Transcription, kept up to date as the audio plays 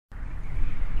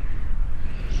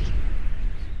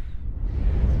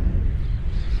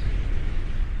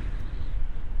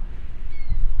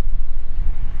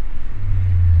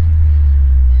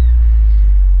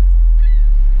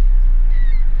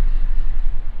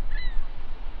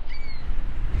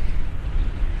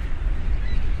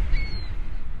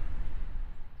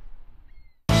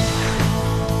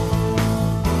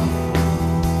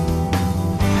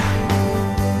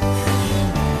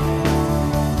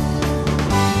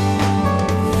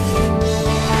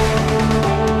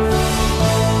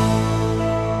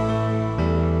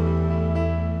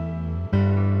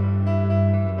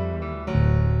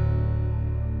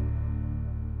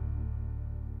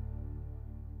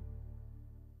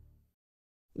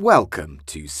Welcome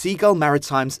to Seagull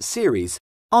Maritime's series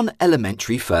on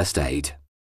elementary first aid.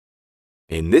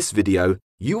 In this video,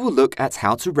 you will look at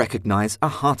how to recognize a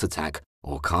heart attack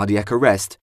or cardiac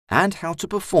arrest and how to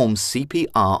perform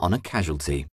CPR on a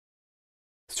casualty.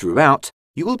 Throughout,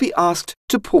 you will be asked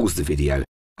to pause the video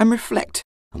and reflect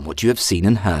on what you have seen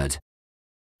and heard.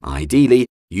 Ideally,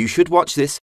 you should watch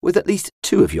this with at least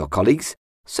 2 of your colleagues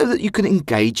so that you can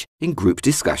engage in group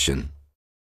discussion.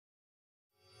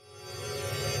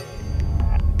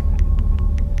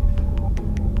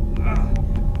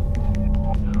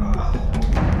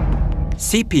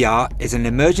 CPR is an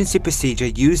emergency procedure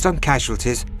used on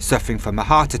casualties suffering from a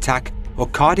heart attack or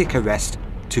cardiac arrest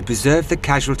to preserve the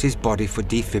casualty's body for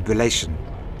defibrillation.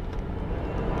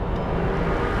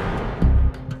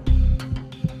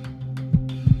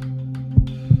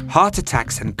 Heart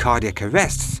attacks and cardiac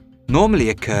arrests normally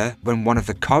occur when one of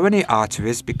the coronary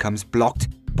arteries becomes blocked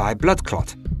by a blood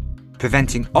clot,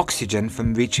 preventing oxygen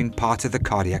from reaching part of the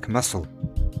cardiac muscle.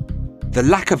 The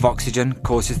lack of oxygen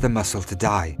causes the muscle to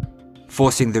die,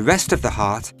 forcing the rest of the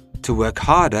heart to work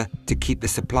harder to keep the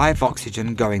supply of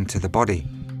oxygen going to the body.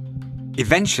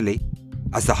 Eventually,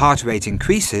 as the heart rate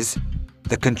increases,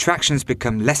 the contractions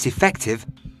become less effective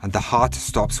and the heart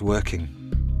stops working.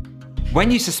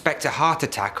 When you suspect a heart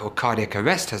attack or cardiac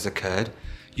arrest has occurred,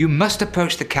 you must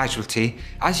approach the casualty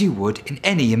as you would in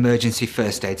any emergency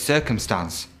first aid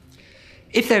circumstance.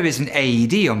 If there is an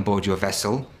AED on board your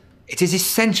vessel, it is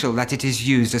essential that it is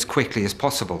used as quickly as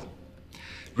possible.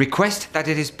 Request that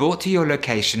it is brought to your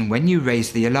location when you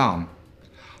raise the alarm,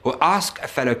 or ask a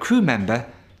fellow crew member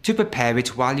to prepare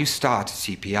it while you start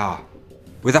CPR.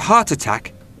 With a heart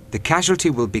attack, the casualty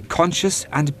will be conscious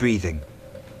and breathing.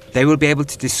 They will be able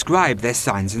to describe their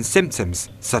signs and symptoms,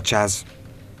 such as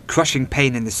crushing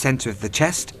pain in the center of the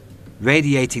chest,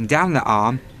 radiating down the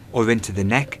arm or into the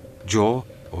neck, jaw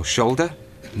or shoulder,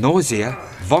 nausea,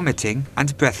 vomiting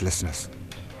and breathlessness.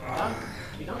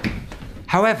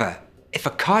 However, if a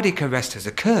cardiac arrest has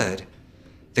occurred,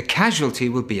 the casualty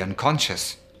will be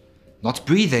unconscious, not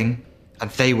breathing, and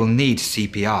they will need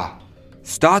CPR.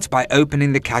 Start by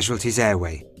opening the casualty's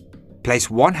airway. Place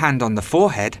one hand on the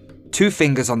forehead, 2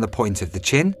 fingers on the point of the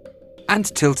chin,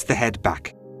 and tilt the head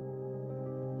back.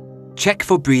 Check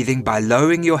for breathing by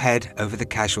lowering your head over the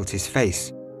casualty's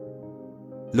face,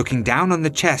 looking down on the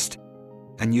chest,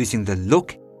 and using the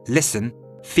look, listen,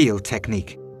 feel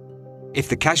technique. If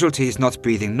the casualty is not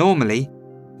breathing normally,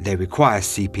 they require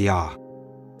CPR.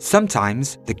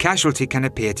 Sometimes the casualty can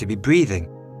appear to be breathing,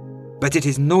 but it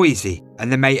is noisy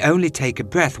and they may only take a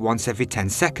breath once every 10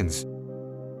 seconds.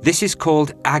 This is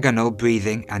called agonal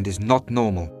breathing and is not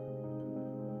normal.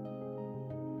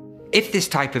 If this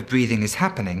type of breathing is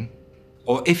happening,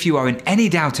 or if you are in any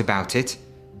doubt about it,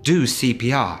 do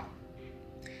CPR.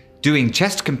 Doing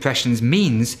chest compressions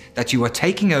means that you are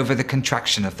taking over the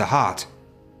contraction of the heart.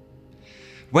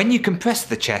 When you compress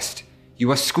the chest, you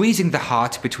are squeezing the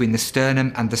heart between the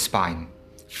sternum and the spine,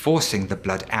 forcing the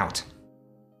blood out.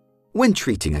 When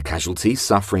treating a casualty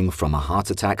suffering from a heart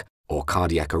attack or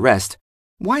cardiac arrest,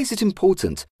 why is it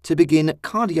important to begin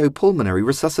cardiopulmonary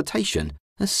resuscitation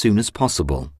as soon as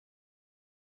possible?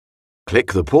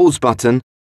 Click the pause button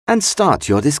and start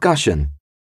your discussion.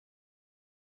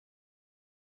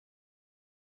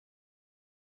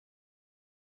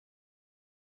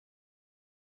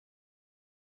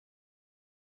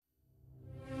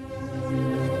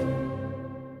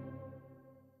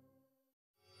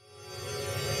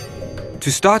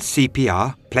 To start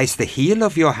CPR, place the heel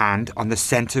of your hand on the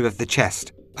center of the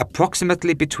chest,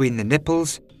 approximately between the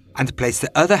nipples, and place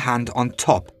the other hand on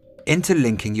top,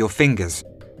 interlinking your fingers.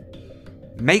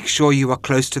 Make sure you are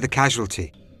close to the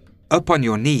casualty, up on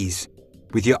your knees,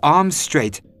 with your arms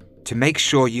straight to make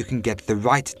sure you can get the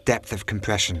right depth of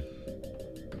compression.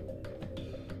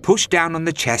 Push down on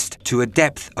the chest to a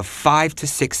depth of 5 to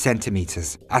 6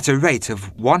 centimeters at a rate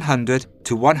of 100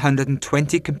 to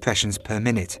 120 compressions per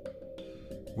minute.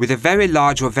 With a very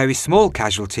large or very small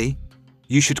casualty,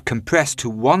 you should compress to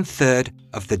 1/3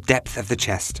 of the depth of the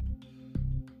chest.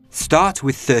 Start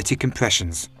with 30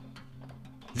 compressions.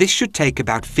 This should take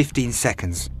about 15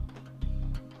 seconds.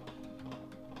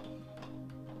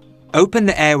 Open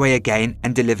the airway again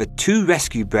and deliver 2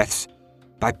 rescue breaths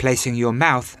by placing your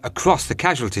mouth across the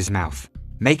casualty's mouth,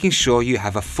 making sure you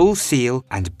have a full seal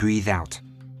and breathe out.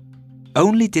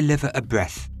 Only deliver a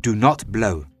breath, do not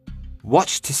blow.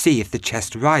 Watch to see if the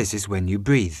chest rises when you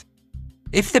breathe.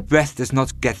 If the breath does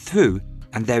not get through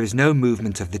and there is no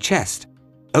movement of the chest,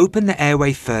 open the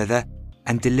airway further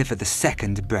and deliver the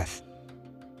second breath.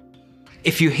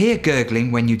 If you hear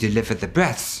gurgling when you deliver the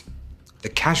breaths, the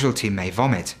casualty may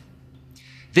vomit.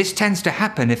 This tends to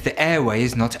happen if the airway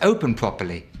is not open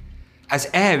properly, as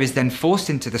air is then forced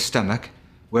into the stomach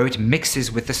where it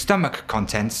mixes with the stomach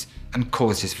contents and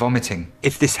causes vomiting.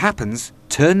 If this happens,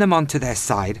 turn them onto their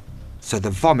side so the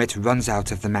vomit runs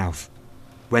out of the mouth.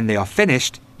 When they are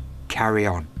finished, carry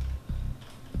on.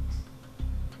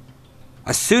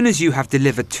 As soon as you have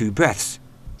delivered 2 breaths,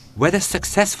 whether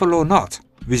successful or not,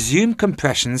 resume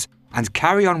compressions and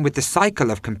carry on with the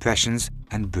cycle of compressions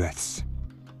and breaths.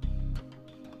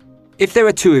 If there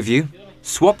are 2 of you,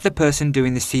 swap the person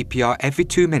doing the CPR every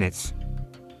 2 minutes,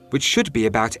 which should be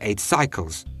about 8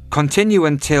 cycles. Continue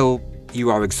until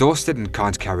you are exhausted and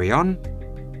can't carry on,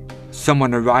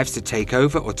 someone arrives to take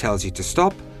over or tells you to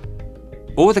stop,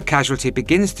 or the casualty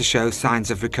begins to show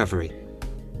signs of recovery.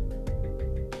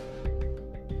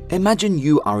 Imagine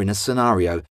you are in a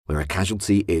scenario where a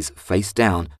casualty is face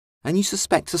down and you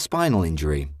suspect a spinal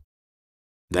injury.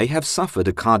 They have suffered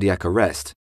a cardiac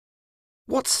arrest.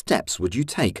 What steps would you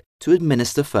take to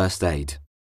administer first aid?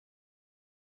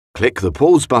 Click the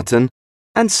pause button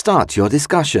and start your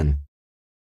discussion.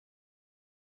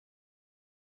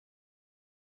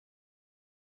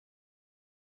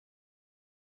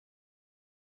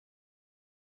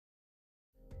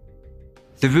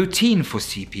 The routine for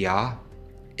CPR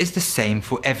is the same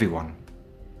for everyone.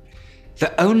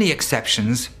 The only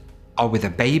exceptions are with a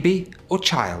baby or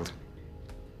child,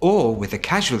 or with a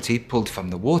casualty pulled from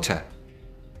the water.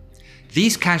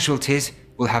 These casualties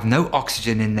will have no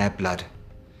oxygen in their blood,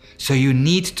 so you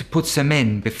need to put some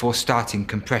in before starting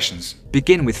compressions.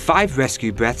 Begin with 5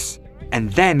 rescue breaths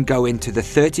and then go into the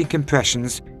 30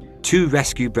 compressions, 2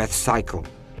 rescue breath cycle.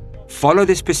 Follow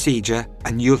this procedure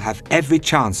and you'll have every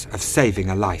chance of saving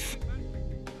a life.